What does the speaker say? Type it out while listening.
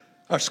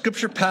Our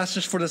scripture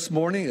passage for this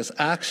morning is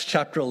Acts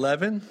chapter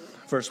 11,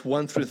 verse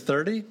 1 through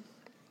 30.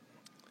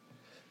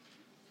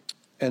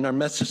 And our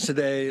message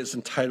today is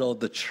entitled,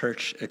 The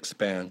Church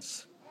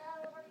Expands.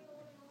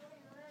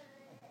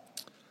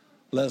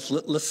 Let us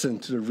listen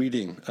to the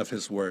reading of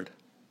his word.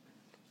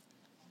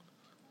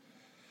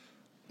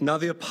 Now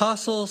the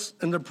apostles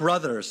and the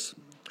brothers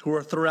who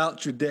were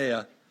throughout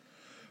Judea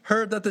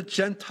heard that the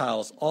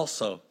Gentiles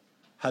also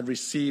had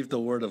received the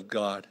word of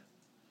God.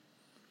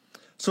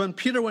 So when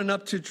Peter went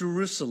up to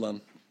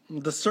Jerusalem,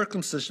 the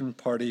circumcision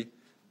party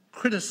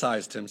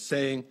criticized him,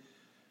 saying,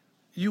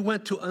 "You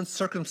went to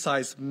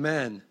uncircumcised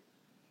men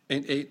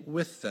and ate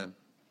with them."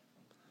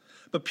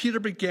 But Peter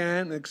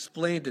began and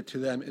explained it to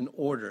them in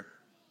order.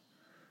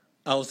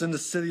 "I was in the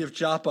city of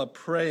Joppa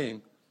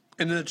praying,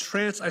 and in a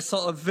trance I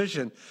saw a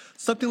vision,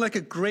 something like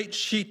a great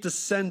sheet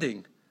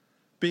descending,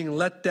 being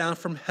let down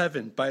from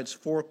heaven by its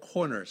four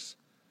corners,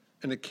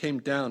 and it came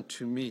down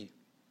to me.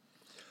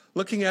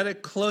 Looking at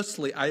it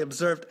closely, I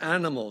observed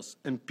animals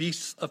and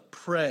beasts of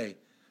prey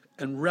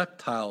and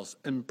reptiles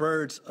and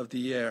birds of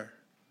the air.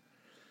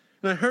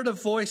 And I heard a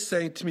voice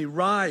saying to me,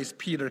 'Rise,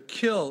 Peter,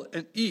 kill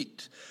and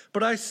eat.'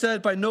 But I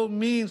said, 'By no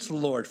means,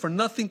 Lord, for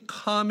nothing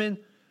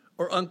common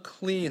or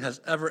unclean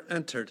has ever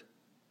entered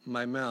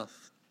my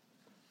mouth.'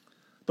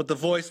 But the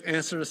voice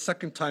answered a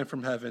second time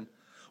from heaven,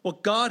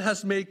 'What God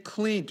has made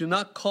clean, do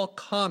not call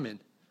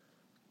common.'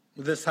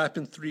 This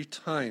happened 3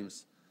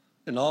 times,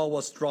 and all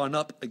was drawn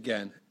up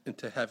again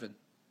into heaven.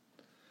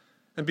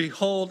 And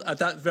behold, at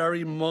that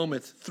very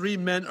moment, 3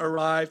 men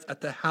arrived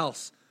at the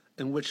house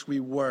in which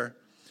we were,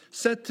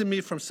 sent to me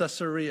from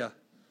Caesarea.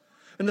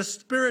 And the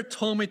Spirit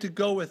told me to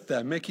go with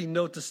them, making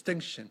no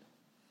distinction.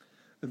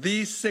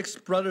 These 6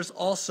 brothers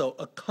also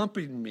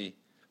accompanied me,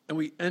 and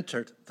we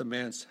entered the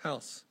man's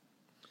house.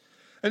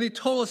 And he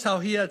told us how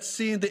he had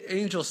seen the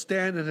angel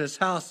stand in his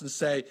house and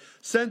say,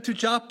 'Send to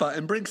Joppa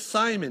and bring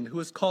Simon, who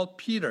is called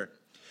Peter.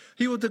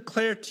 He will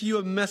declare to you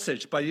a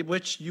message by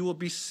which you will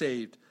be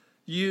saved,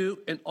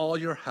 you and all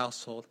your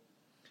household.'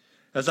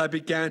 As I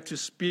began to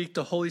speak,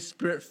 the Holy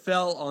Spirit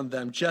fell on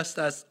them, just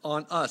as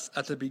on us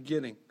at the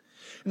beginning.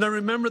 And I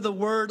remember the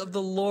word of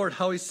the Lord,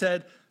 how he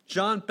said,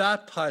 'John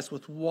baptized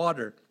with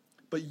water,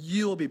 but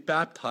you will be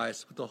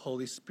baptized with the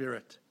Holy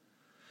Spirit.'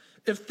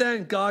 If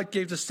then God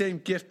gave the same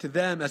gift to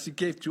them as he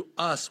gave to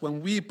us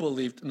when we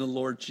believed in the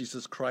Lord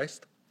Jesus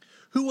Christ,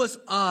 who was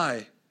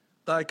I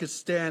that I could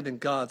stand in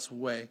God's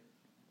way?"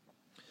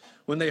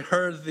 When they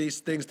heard these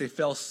things, they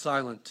fell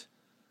silent,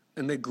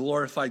 and they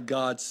glorified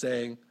God,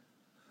 saying,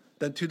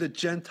 "Then to the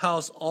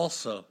Gentiles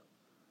also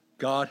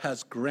God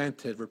has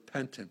granted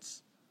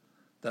repentance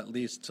that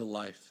leads to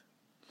life."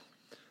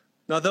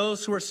 Now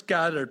those who were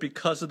scattered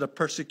because of the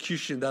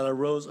persecution that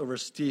arose over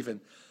Stephen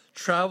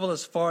traveled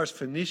as far as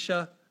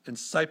Phoenicia and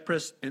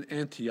Cyprus and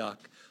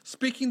Antioch,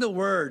 speaking the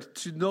word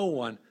to no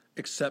one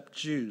except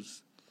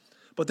Jews.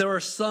 But there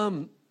were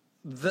some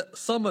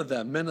of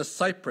them, men of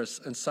Cyprus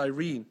and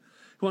Cyrene,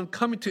 who on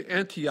coming to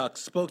Antioch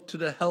spoke to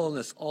the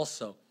Hellenists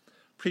also,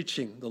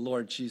 preaching the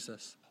Lord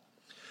Jesus.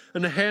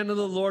 And the hand of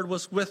the Lord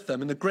was with them,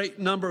 and the great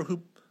number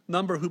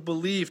who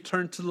believed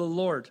turned to the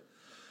Lord.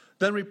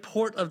 Then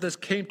report of this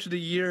came to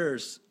the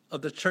ears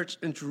of the church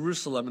in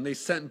Jerusalem, and they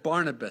sent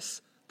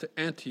Barnabas to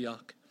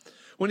Antioch.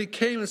 When he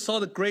came and saw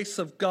the grace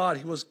of God,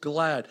 he was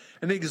glad,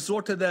 and he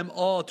exhorted them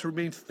all to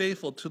remain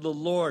faithful to the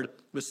Lord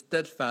with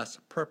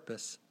steadfast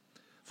purpose.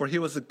 For he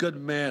was a good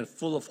man,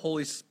 full of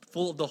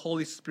the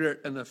Holy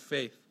Spirit and of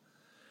faith.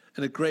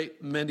 And a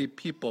great many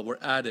people were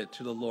added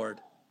to the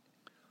Lord.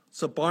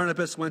 So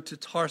Barnabas went to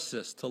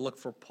Tarsus to look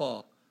for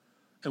Paul.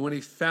 And when he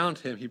found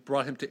him, he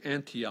brought him to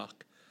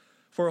Antioch.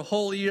 For a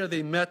whole year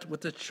they met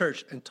with the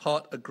church and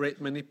taught a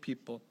great many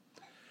people.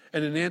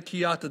 And in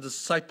Antioch the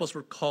disciples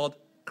were called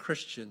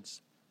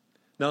Christians.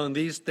 Now in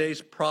these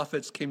days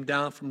prophets came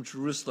down from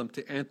Jerusalem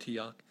to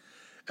Antioch.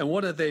 And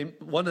one of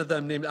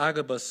them named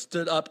Agabus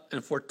stood up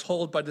and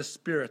foretold by the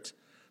Spirit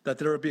that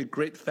there would be a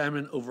great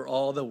famine over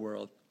all the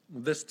world.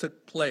 This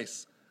took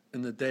place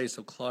in the days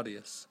of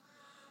Claudius.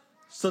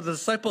 So the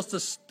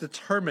disciples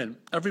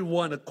determined, every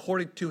one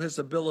according to his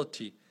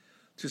ability,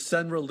 to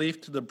send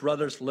relief to the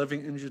brothers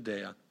living in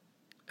Judea.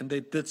 And they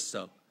did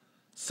so,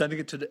 sending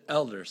it to the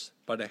elders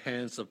by the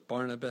hands of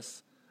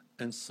Barnabas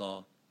and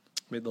Saul.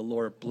 May the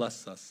Lord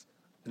bless us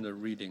in the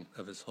reading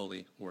of his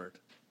holy word.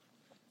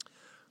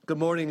 Good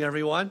morning,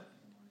 everyone.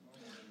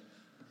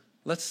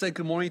 Let's say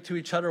good morning to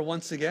each other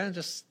once again,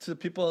 just to the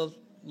people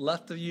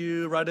left of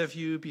you, right of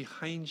you,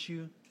 behind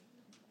you.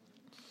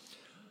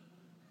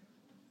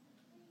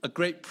 A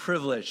great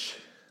privilege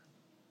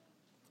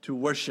to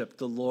worship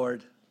the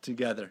Lord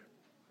together.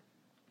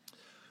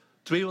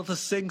 To be able to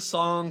sing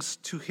songs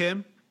to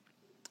him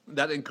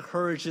that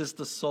encourages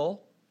the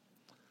soul.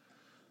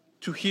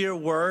 To hear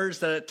words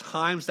that at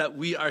times that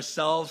we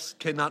ourselves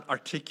cannot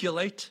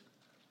articulate.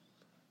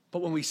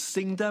 But when we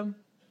sing them,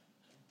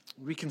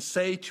 we can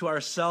say to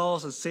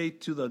ourselves and say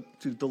to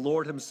the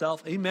Lord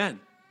himself, amen.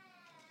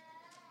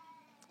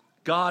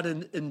 God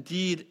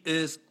indeed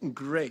is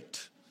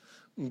great.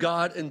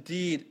 God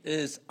indeed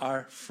is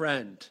our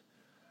friend.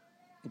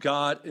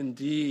 God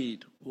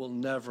indeed will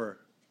never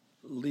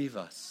leave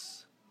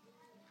us.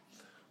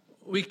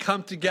 We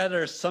come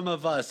together, some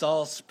of us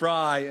all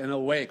spry and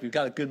awake. We've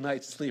got a good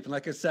night's sleep. And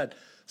like I said,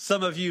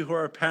 some of you who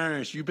are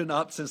parents, you've been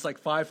up since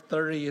like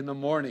 5:30 in the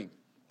morning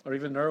or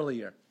even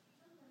earlier.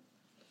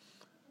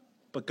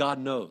 But God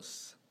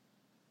knows.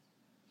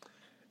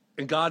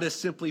 And God is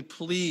simply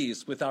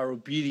pleased with our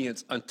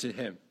obedience unto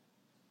him.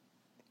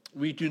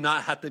 We do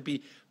not have to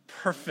be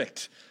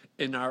perfect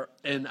in our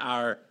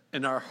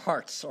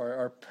hearts, or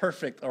are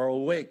perfect or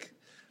awake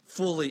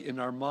fully in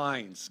our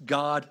minds.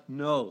 God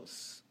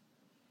knows.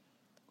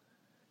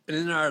 And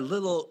in our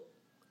little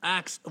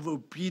acts of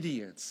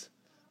obedience,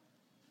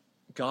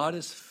 God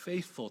is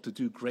faithful to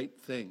do great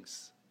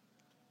things.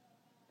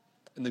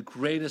 And the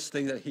greatest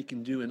thing that he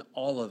can do in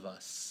all of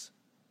us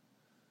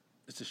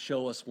is to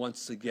show us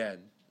once again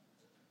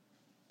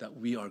that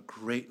we are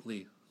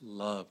greatly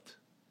loved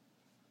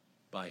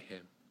by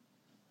him.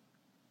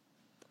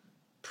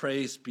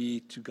 Praise be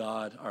to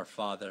God our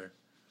Father.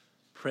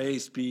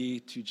 Praise be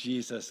to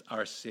Jesus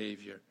our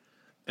Savior.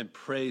 And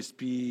praise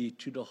be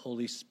to the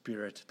Holy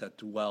Spirit that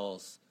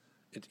dwells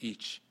in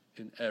each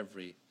and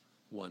every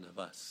one of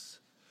us.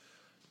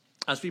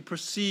 As we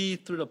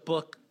proceed through the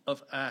book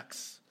of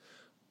Acts,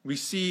 we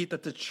see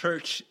that the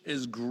church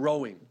is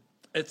growing.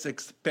 It's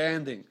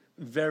expanding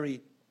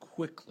very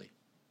quickly.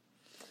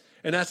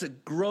 And as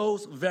it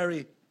grows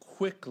very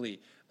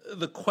quickly,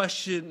 the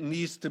question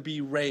needs to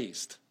be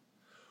raised.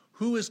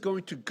 Who is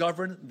going to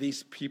govern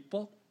these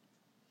people?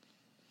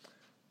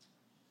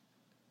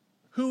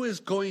 Who is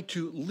going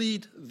to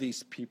lead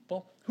these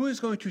people? Who is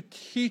going to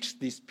teach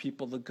these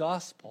people the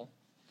gospel?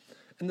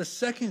 And the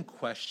second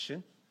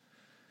question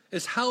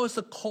is, how is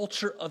the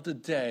culture of the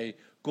day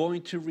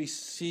going to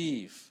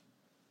receive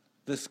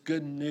this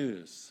good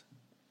news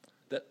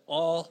that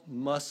all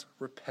must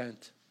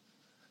repent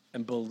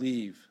and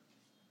believe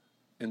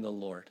in the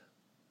Lord?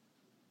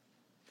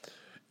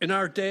 In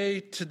our day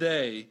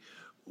today,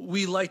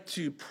 we like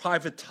to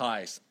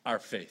privatize our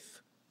faith.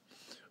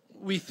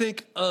 We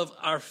think of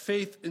our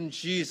faith in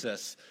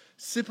Jesus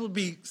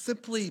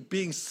simply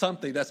being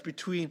something that's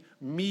between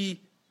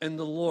me and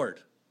the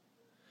Lord.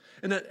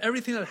 And that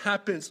everything that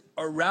happens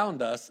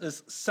around us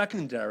is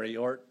secondary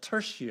or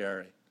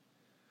tertiary.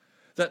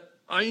 That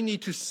I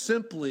need to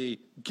simply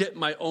get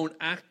my own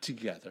act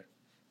together.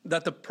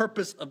 That the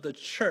purpose of the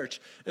church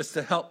is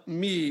to help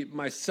me,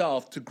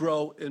 myself, to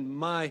grow in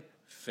my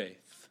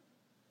faith.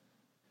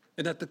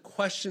 And that the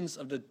questions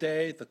of the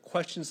day, the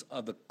questions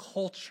of the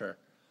culture,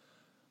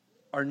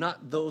 are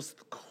not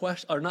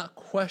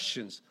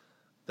questions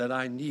that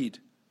I need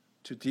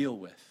to deal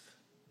with.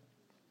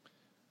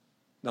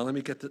 Now let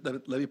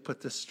me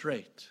put this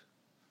straight.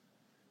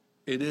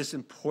 It is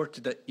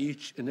important that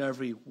each and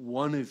every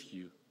one of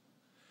you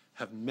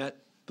have met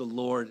the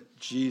Lord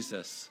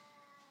Jesus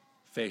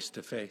face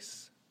to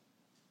face.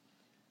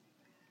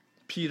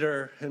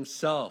 Peter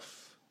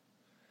himself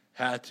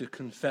had to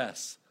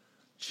confess,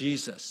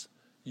 Jesus,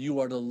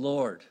 you are the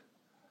Lord.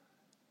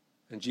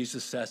 And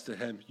Jesus says to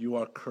him, you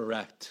are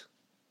correct.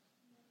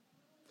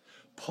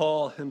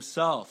 Paul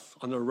himself,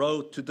 on the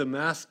road to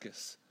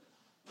Damascus,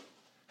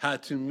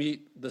 had to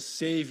meet the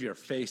Savior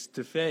face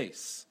to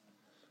face,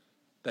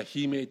 that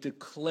he may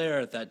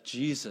declare that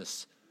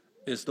Jesus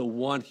is the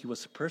one he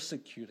was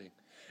persecuting,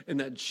 and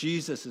that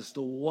Jesus is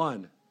the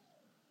one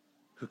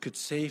who could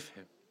save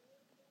him.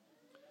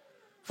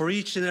 For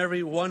each and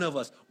every one of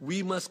us,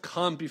 we must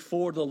come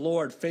before the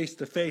Lord face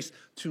to face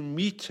to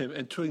meet him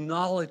and to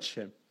acknowledge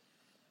him.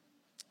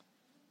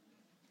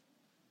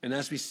 And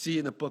as we see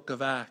in the book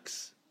of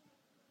Acts,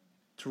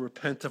 to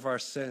repent of our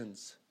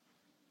sins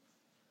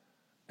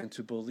and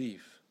to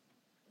believe.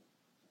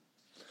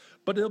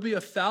 But it'll be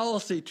a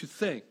fallacy to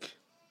think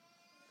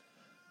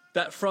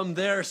that from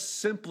there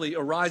simply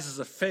arises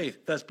a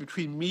faith that's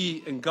between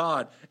me and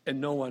God and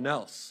no one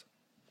else.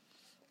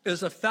 It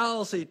is a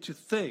fallacy to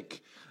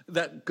think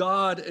that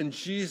God and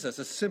Jesus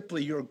is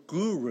simply your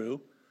guru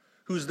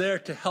who's there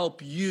to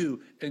help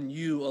you and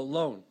you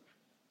alone.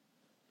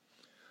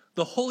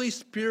 The Holy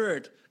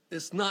Spirit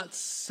is not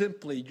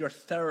simply your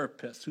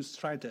therapist who's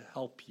trying to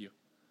help you.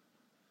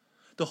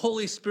 The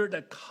Holy Spirit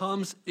that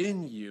comes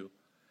in you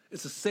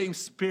is the same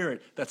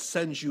Spirit that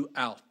sends you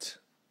out.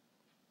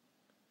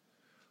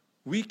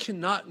 We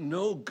cannot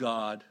know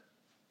God,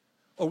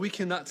 or we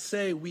cannot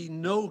say we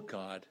know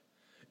God,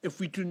 if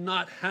we do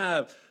not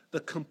have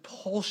the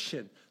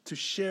compulsion to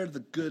share the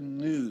good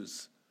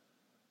news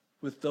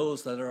with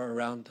those that are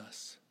around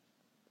us.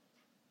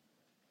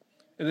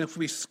 And if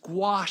we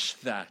squash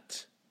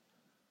that,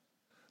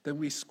 then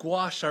we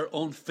squash our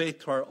own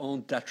faith to our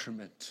own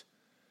detriment.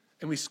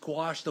 And we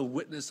squash the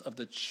witness of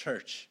the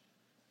church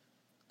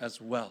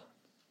as well.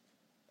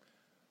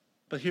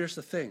 But here's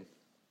the thing.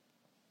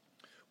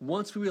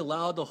 Once we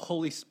allow the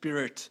Holy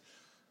Spirit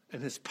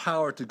and his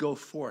power to go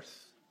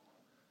forth,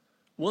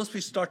 once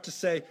we start to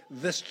say,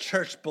 this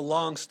church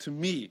belongs to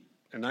me,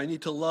 and I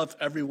need to love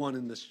everyone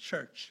in this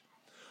church.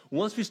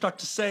 Once we start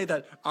to say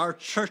that our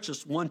church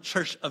is one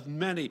church of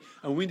many,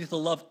 and we need to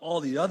love all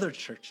the other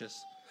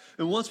churches,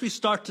 And once we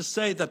start to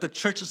say that the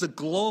church is a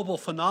global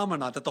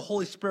phenomenon, that the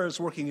Holy Spirit is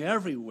working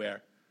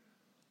everywhere,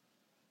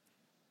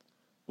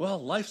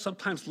 well, life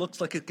sometimes looks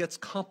like it gets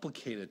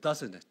complicated,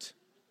 doesn't it?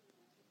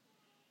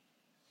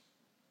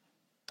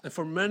 And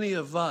for many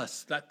of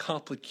us, that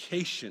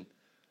complication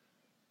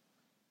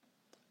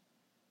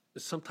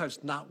is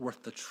sometimes not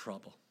worth the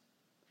trouble.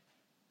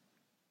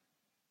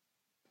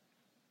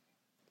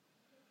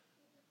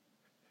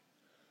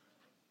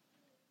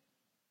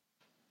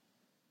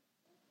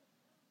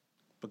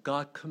 But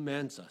God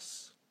commands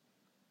us,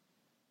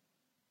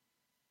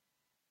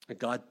 and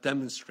God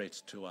demonstrates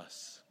to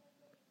us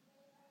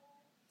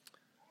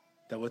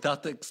that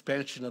without the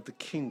expansion of the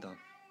kingdom,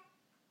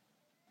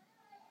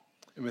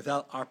 and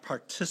without our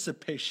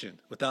participation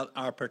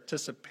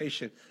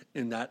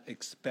in that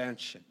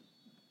expansion,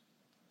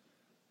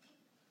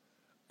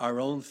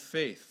 our own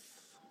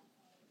faith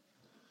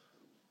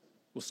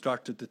will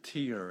start to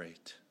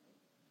deteriorate.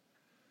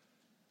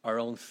 Our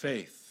own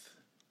faith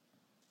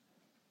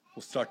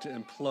will start to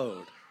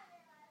implode.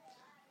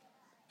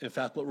 In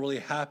fact, what really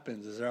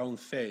happens is our own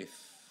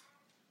faith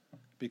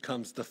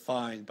becomes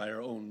defined by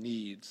our own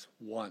needs,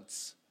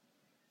 wants,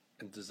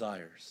 and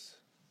desires.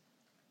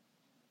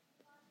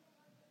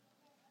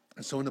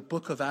 And so in the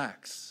book of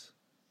Acts,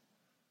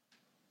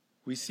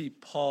 we see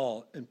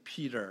Paul and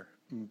Peter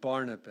and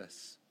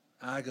Barnabas,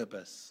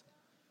 Agabus.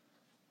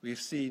 We've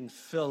seen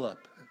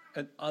Philip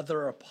and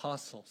other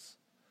apostles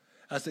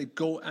as they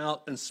go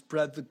out and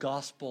spread the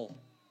gospel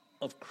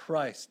of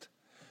Christ.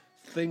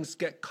 Things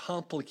get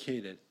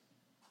complicated.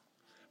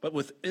 But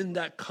within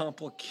that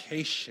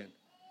complication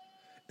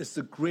is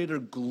the greater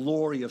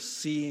glory of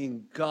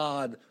seeing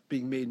God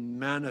being made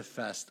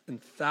manifest in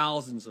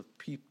thousands of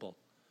people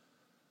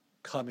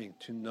coming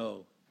to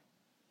know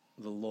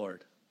the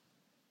Lord.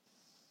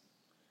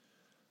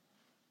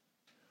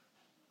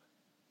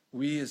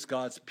 We as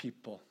God's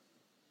people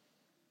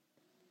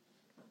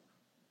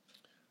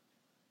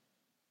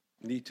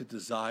need to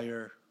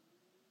desire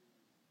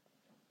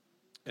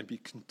and be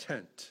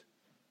content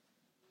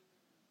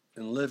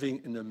in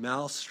living in the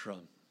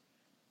maelstrom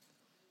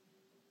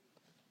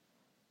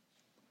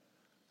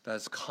that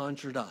is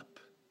conjured up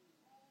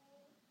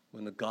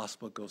when the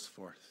gospel goes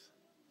forth.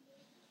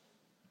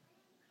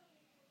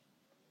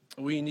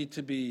 We need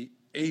to be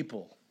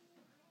able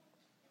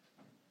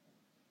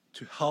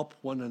to help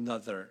one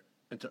another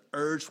and to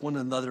urge one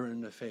another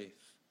in the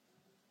faith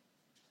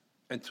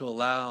and to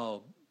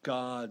allow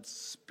God's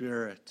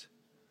Spirit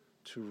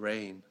to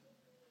reign.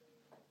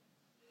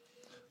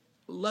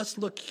 Let's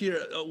look here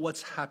at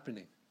what's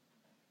happening.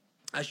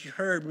 As you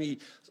heard me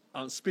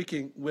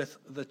speaking with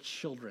the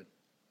children,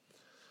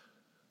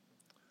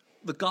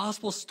 the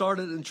gospel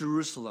started in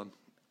Jerusalem,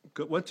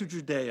 went to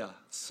Judea,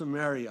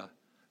 Samaria.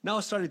 Now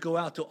it's starting to go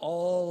out to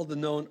all the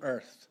known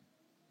earth.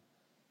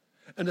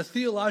 And the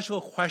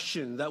theological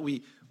question that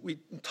we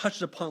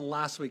touched upon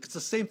last week, it's the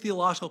same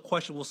theological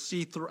question we'll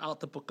see throughout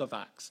the book of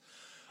Acts.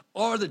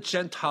 Are the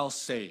Gentiles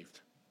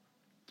saved?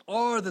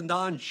 Are the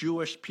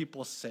non-Jewish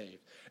people saved?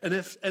 And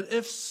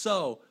if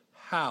so,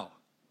 how?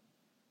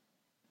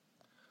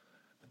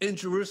 In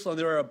Jerusalem,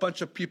 there are a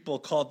bunch of people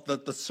called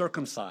the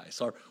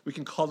circumcised, or we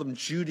can call them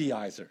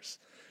Judaizers.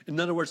 In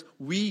other words,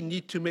 we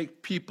need to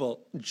make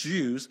people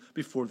Jews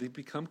before they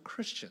become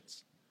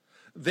Christians.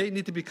 They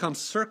need to become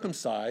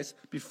circumcised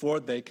before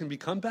they can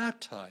become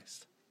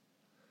baptized.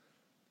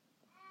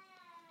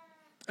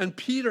 And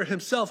Peter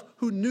himself,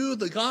 who knew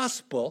the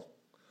gospel,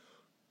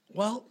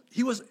 well,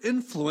 he was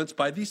influenced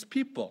by these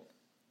people.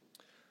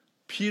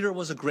 Peter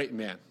was a great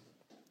man,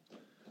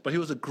 but he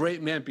was a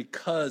great man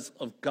because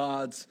of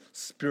God's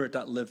Spirit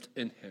that lived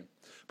in him.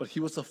 But he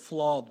was a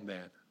flawed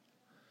man.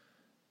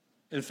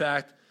 In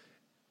fact,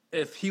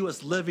 if he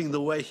was living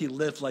the way he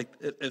lived, like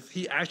if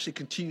he actually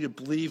continued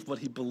to believe what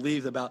he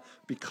believed about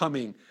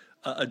becoming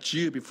a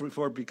Jew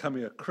before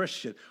becoming a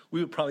Christian, we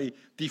would probably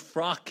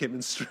defrock him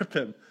and strip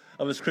him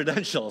of his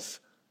credentials.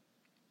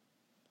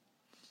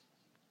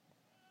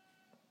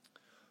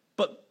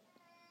 But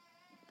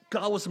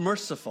God was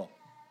merciful,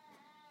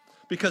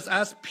 because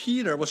as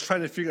Peter was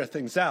trying to figure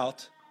things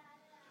out,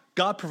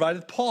 God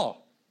provided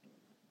Paul.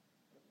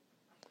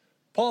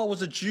 Paul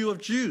was a Jew of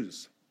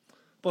Jews.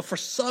 But for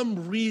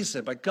some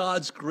reason, by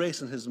God's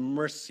grace and his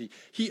mercy,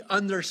 he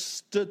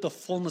understood the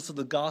fullness of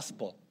the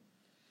gospel.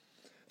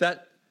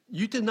 That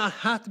you did not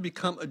have to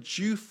become a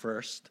Jew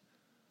first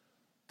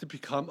to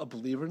become a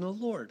believer in the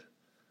Lord.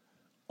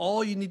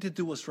 All you need to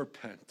do was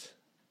repent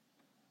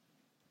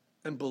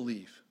and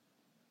believe.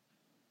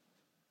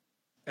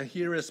 And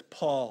here is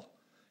Paul.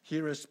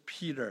 Here is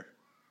Peter.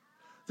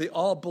 They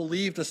all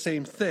believe the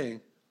same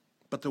thing,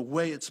 but the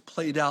way it's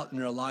played out in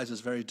their lives is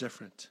very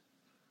different.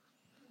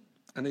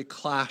 And they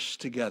clash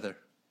together.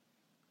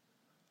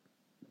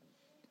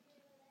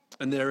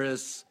 And there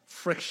is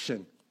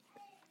friction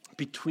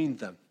between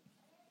them.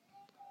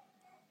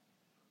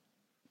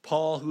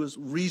 Paul, who is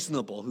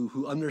reasonable,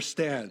 who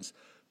understands.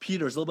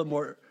 Peter is a little bit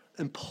more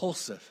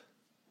impulsive.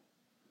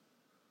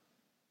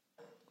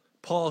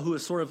 Paul, who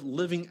is sort of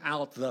living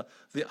out the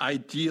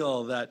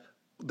ideal that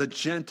the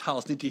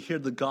Gentiles need to hear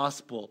the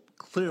gospel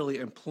clearly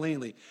and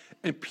plainly.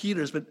 And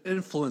Peter's been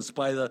influenced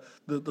by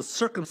the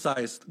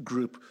circumcised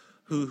group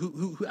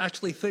who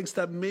actually thinks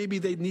that maybe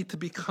they need to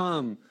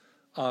become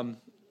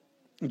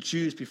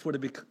Jews before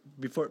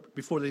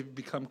they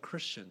become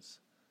Christians.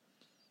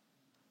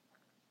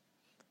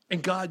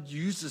 And God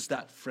uses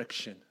that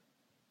friction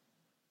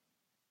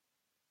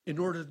in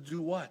order to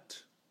do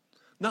what?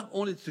 Not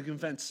only to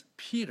convince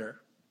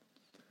Peter,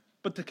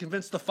 but to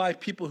convince the 5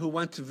 people who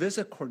went to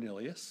visit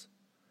Cornelius.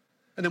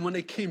 And then when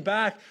they came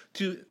back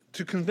to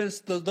convince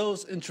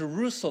those in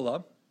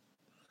Jerusalem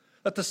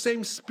that the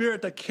same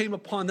spirit that came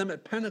upon them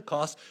at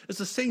Pentecost is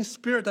the same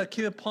spirit that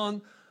came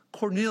upon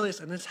Cornelius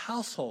and his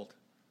household.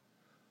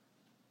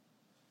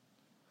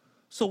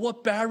 So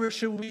what barrier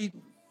should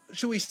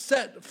we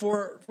set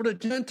for the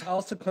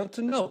Gentiles to come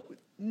to know?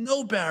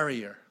 No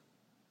barrier.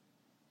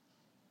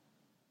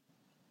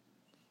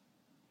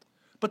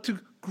 But to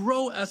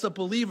grow as a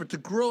believer, to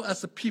grow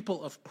as a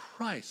people of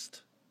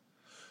Christ,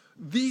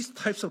 these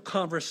types of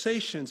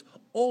conversations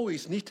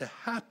always need to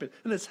happen.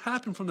 And it's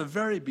happened from the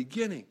very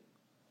beginning.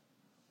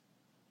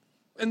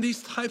 And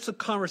these types of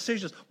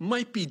conversations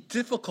might be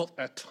difficult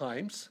at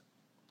times,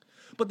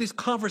 but these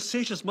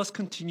conversations must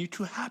continue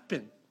to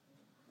happen.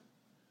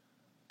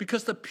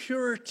 Because the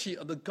purity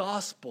of the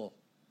gospel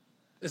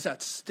is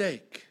at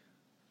stake.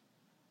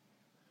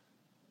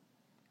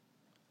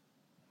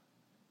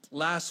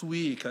 Last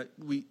week,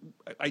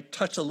 I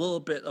touched a little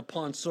bit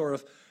upon sort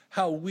of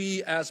how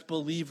we as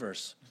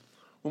believers,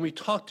 when we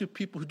talk to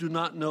people who do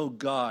not know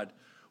God,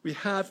 we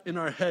have in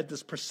our head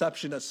this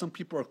perception that some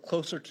people are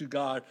closer to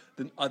God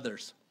than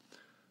others.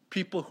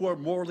 People who are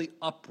morally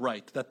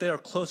upright, that they are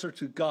closer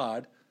to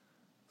God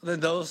than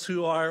those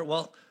who are,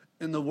 well,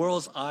 in the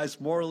world's eyes,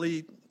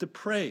 morally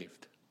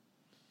depraved.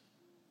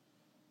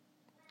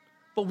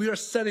 But we are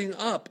setting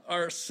up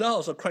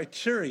ourselves a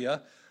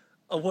criteria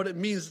of what it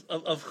means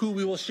of who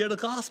we will share the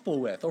gospel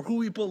with, or who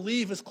we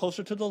believe is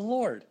closer to the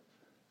Lord.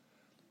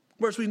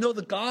 Whereas we know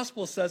the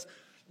gospel says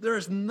there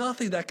is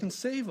nothing that can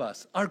save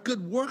us. Our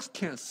good works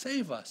can't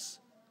save us.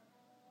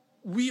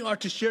 We are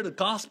to share the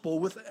gospel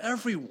with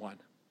everyone.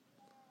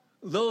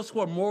 Those who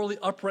are morally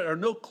upright are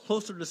no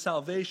closer to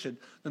salvation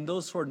than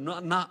those who are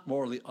not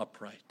morally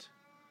upright.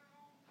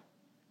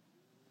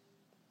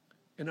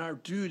 And our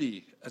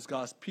duty as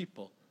God's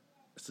people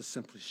is to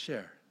simply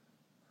share.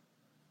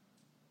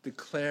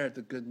 Declare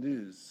the good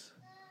news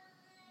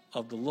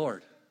of the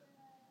Lord.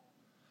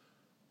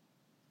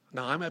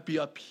 Now, I might be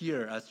up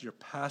here as your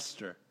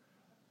pastor,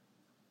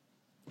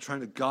 trying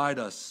to guide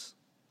us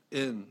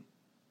in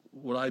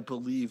what I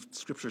believe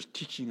Scripture is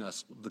teaching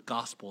us the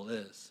gospel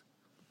is.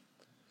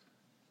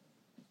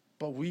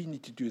 But we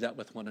need to do that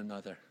with one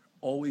another,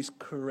 always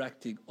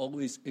correcting,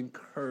 always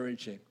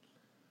encouraging.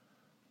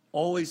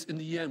 Always in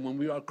the end, when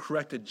we are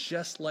corrected,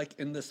 just like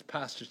in this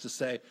passage, to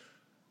say,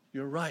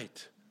 you're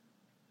right.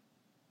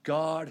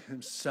 God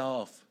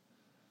himself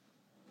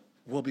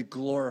will be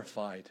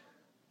glorified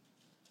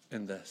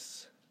in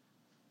this.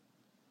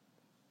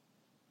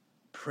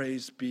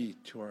 Praise be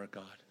to our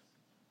God.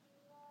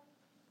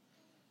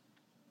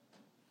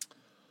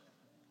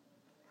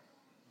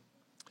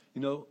 You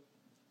know,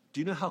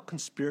 do you know how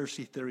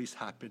conspiracy theories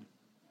happen?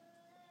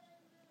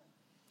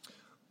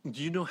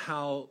 Do you know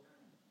how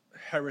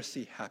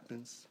heresy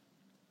happens?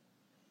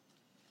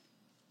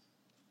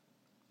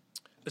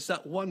 It's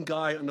that one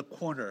guy on the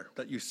corner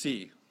that you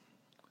see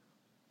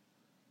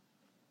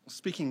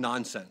speaking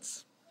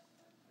nonsense.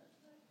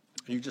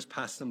 And you just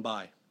pass them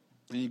by.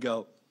 And you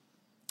go,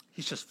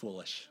 he's just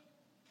foolish.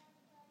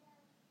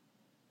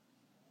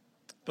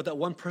 But that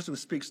one person who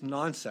speaks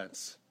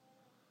nonsense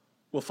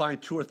will find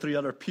 2 or 3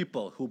 other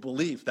people who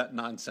believe that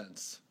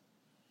nonsense.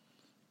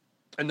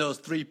 And those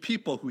 3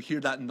 people who hear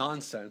that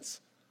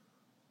nonsense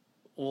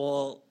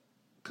will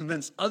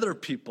convince other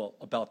people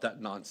about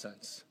that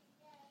nonsense.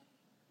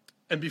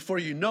 And before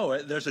you know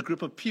it, there's a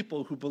group of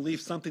people who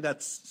believe something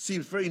that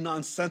seems very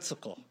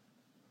nonsensical.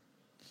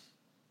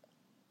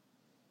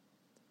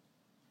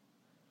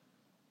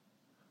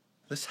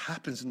 This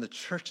happens in the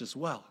church as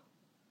well.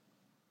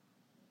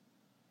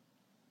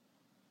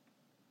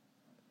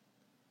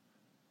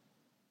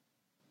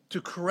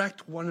 To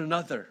correct one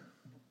another,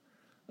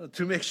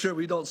 to make sure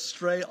we don't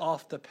stray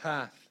off the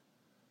path,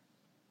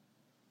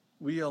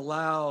 we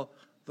allow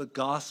the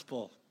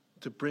gospel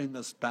to bring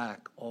us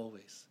back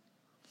always.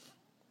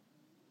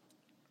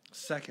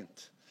 Second,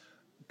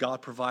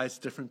 God provides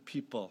different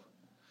people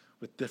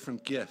with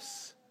different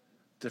gifts,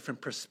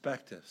 different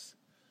perspectives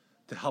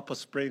to help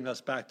us bring us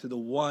back to the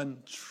one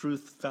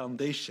truth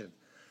foundation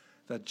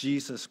that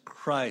Jesus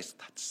Christ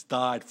has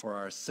died for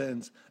our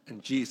sins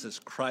and Jesus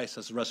Christ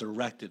has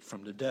resurrected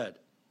from the dead.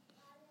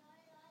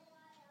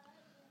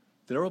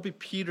 There will be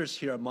Peters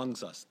here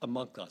amongst us,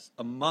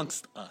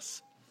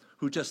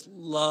 who just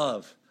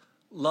love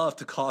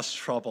to cause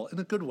trouble in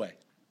a good way.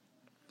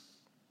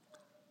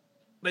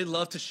 They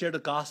love to share the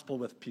gospel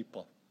with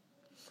people.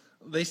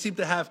 They seem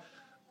to have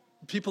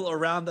people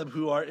around them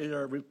who are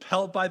either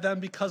repelled by them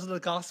because of the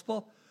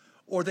gospel,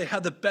 or they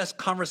have the best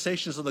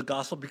conversations of the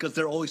gospel because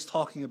they're always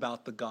talking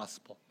about the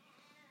gospel.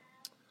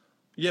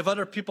 You have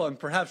other people, and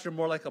perhaps you're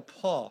more like a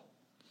Paul.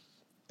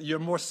 You're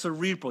more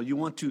cerebral. You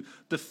want to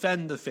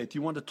defend the faith.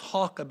 You want to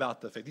talk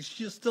about the faith. You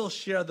should still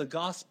share the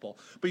gospel,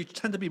 but you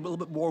tend to be a little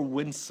bit more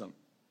winsome.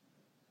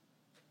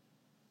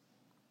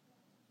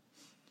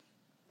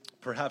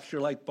 Perhaps you're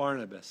like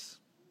Barnabas,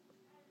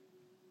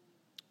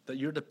 that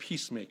you're the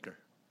peacemaker,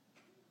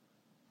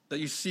 that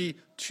you see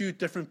two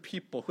different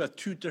people who have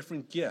two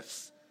different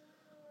gifts.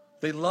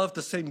 They love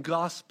the same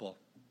gospel,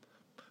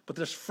 but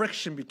there's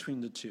friction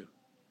between the two.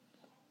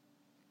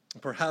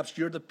 Perhaps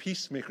you're the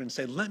peacemaker and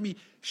say, let me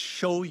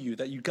show you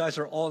that you guys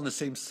are all on the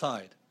same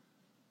side.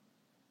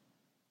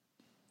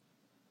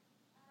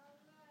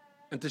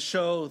 And to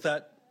show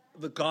that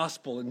the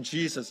gospel and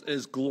Jesus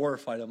is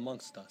glorified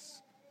amongst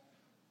us.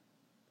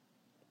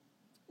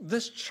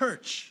 This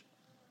church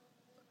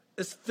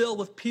is filled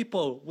with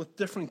people with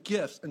different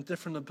gifts and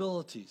different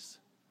abilities.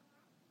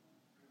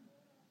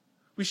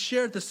 We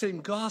share the same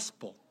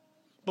gospel,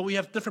 but we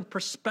have different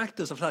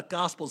perspectives of how that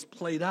gospel is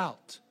played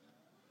out.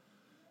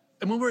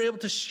 And when we're able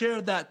to share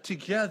that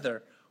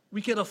together, we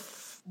get a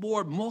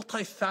more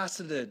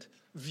multifaceted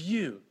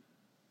view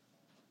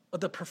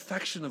of the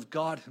perfection of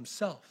God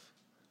himself.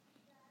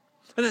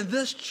 And then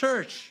this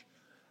church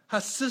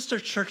has sister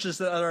churches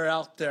that are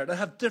out there that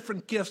have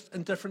different gifts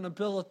and different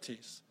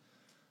abilities.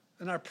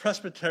 In our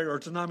presbytery or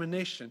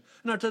denomination.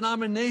 And our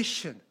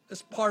denomination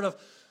is part of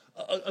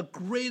a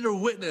greater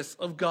witness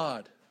of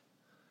God.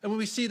 And when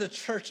we see the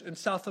church in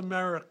South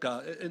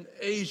America, in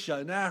Asia,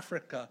 in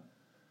Africa,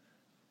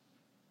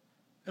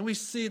 and we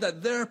see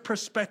that their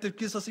perspective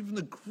gives us even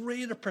the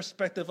greater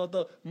perspective of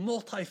the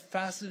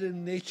multifaceted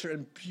nature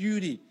and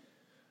beauty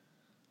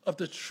of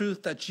the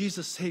truth that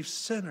Jesus saves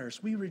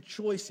sinners, we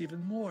rejoice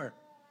even more.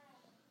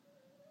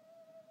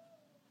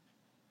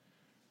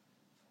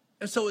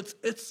 And so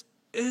it's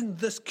in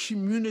this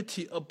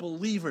community of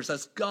believers,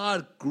 as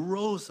God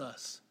grows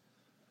us,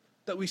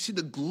 that we see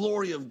the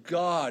glory of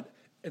God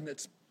in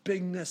its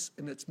bigness,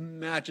 in its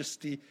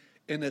majesty,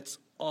 in its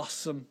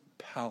awesome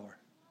power.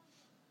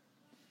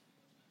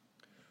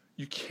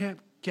 You can't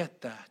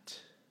get that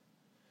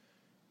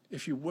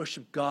if you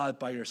worship God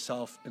by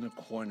yourself in a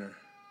corner.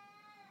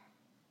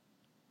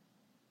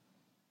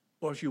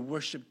 Or if you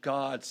worship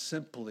God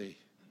simply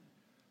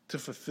to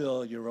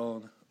fulfill your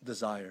own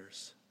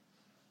desires.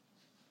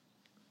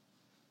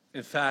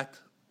 In fact,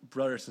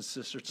 brothers and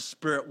sisters, the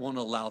Spirit won't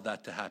allow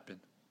that to happen.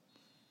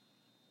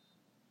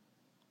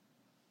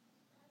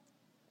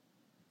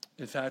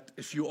 In fact,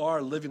 if you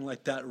are living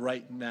like that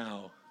right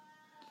now,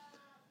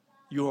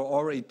 you are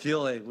already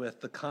dealing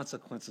with the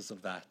consequences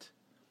of that.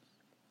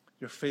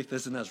 Your faith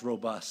isn't as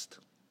robust.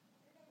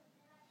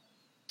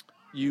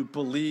 You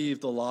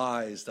believe the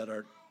lies that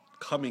are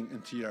coming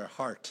into your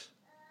heart.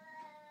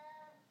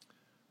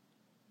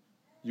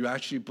 You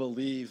actually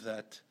believe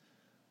that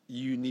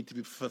you need to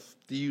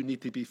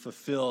be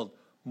fulfilled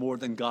more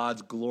than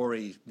God's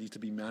glory needs to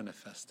be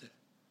manifested.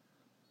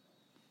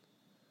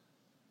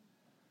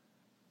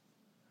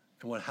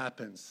 And what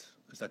happens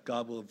is that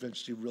God will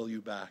eventually reel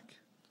you back.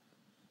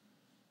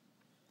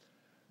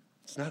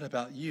 It's not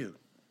about you.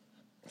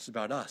 It's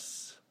about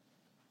us.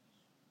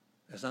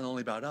 It's not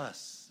only about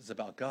us. It's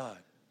about God.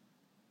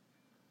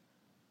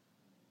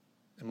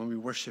 And when we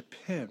worship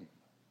him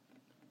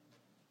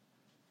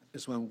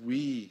is when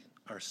we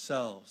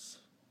ourselves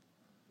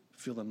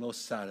feel the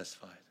most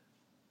satisfied.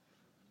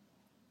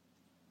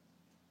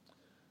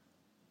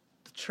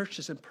 The church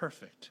is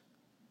imperfect,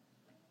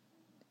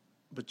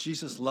 but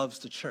Jesus loves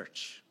the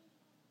church.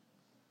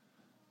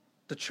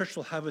 The church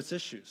will have its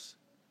issues,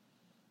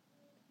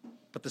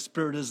 but the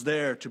Spirit is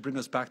there to bring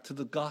us back to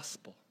the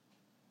gospel.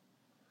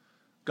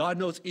 God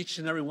knows each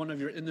and every one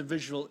of your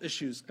individual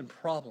issues and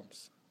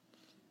problems,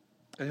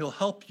 and he'll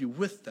help you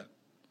with them.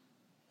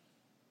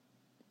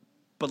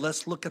 But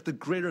let's look at the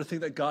greater thing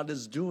that God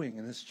is doing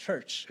in his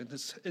church,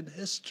 in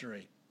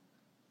history.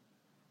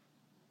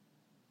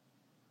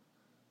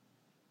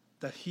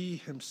 That he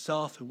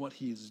himself and what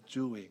he is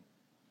doing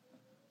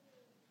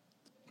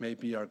may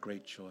be our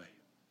great joy.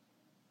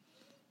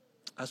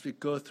 As we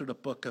go through the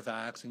book of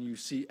Acts and you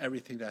see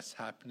everything that's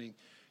happening,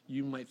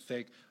 you might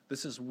think,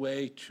 this is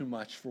way too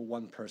much for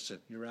one person.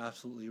 You're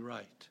absolutely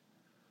right.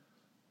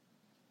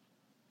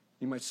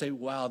 You might say,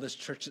 wow, the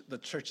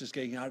church is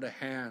getting out of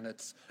hand.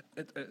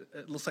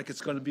 It looks like it's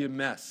going to be a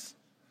mess.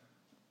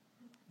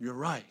 You're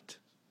right.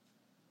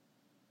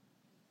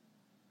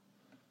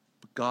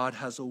 But God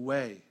has a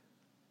way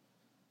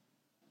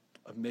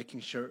of making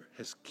sure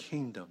his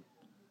kingdom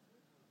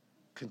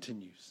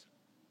continues.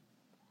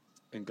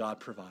 And God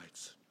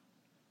provides.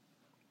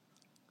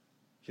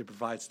 He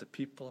provides the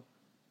people.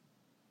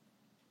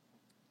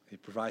 He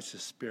provides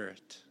his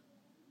Spirit.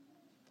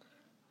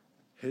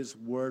 His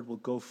word will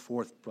go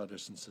forth,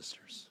 brothers and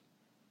sisters.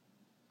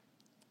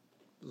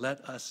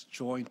 Let us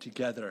join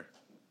together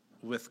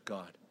with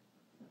God,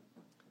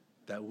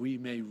 that we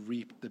may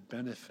reap the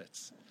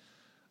benefits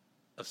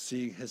of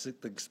seeing the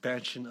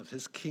expansion of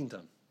his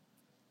kingdom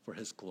for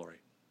his glory.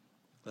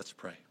 Let's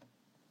pray.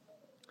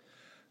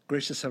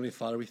 Gracious Heavenly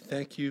Father, we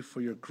thank you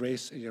for your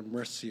grace and your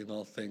mercy in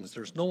all things.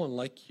 There's no one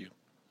like you.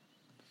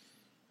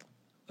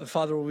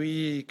 Father,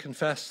 we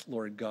confess,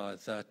 Lord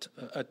God, that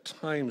at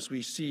times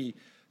we see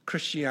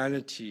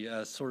Christianity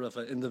as sort of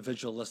an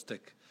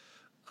individualistic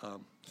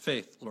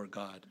faith, Lord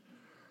God.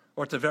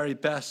 Or at the very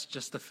best,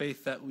 just the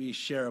faith that we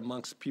share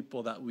amongst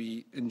people that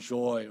we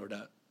enjoy or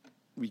that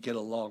we get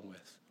along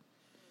with.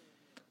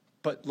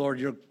 But Lord,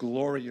 your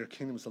glory, your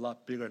kingdom is a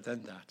lot bigger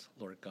than that,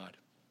 Lord God.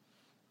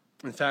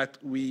 In fact,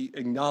 we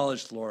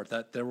acknowledge, Lord,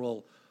 that there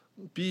will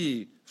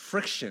be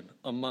friction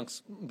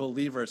amongst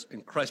believers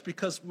in Christ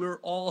because we're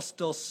all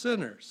still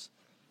sinners.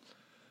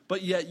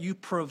 But yet you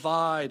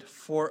provide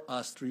for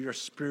us through your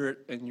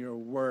Spirit and your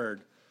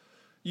word.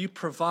 You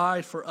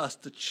provide for us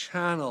the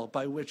channel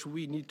by which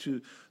we need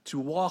to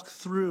walk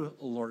through,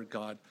 Lord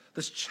God.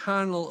 This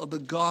channel of the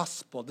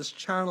gospel, this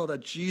channel that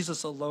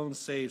Jesus alone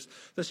saves,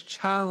 this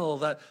channel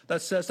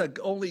that says that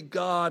only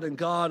God and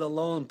God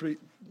alone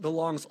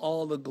belongs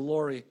all the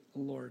glory,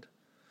 Lord.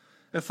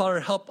 And Father,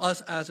 help us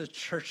as a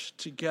church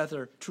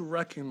together to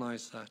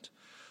recognize that,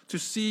 to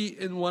see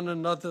in one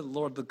another,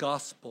 Lord, the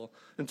gospel,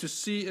 and to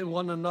see in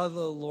one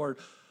another, Lord,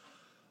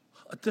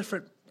 a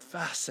different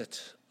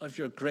facet of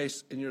your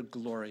grace and your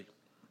glory.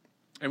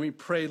 And we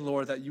pray,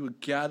 Lord, that you would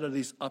gather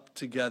these up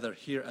together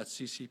here at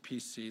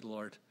CCPC,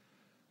 Lord,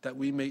 that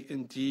we may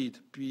indeed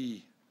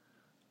be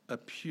a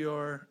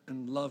pure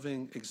and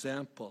loving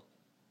example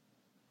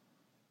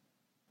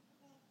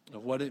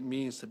of what it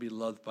means to be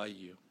loved by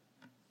you.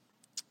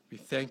 We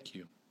thank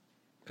you,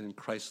 and in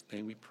Christ's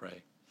name we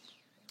pray.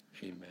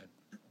 Amen.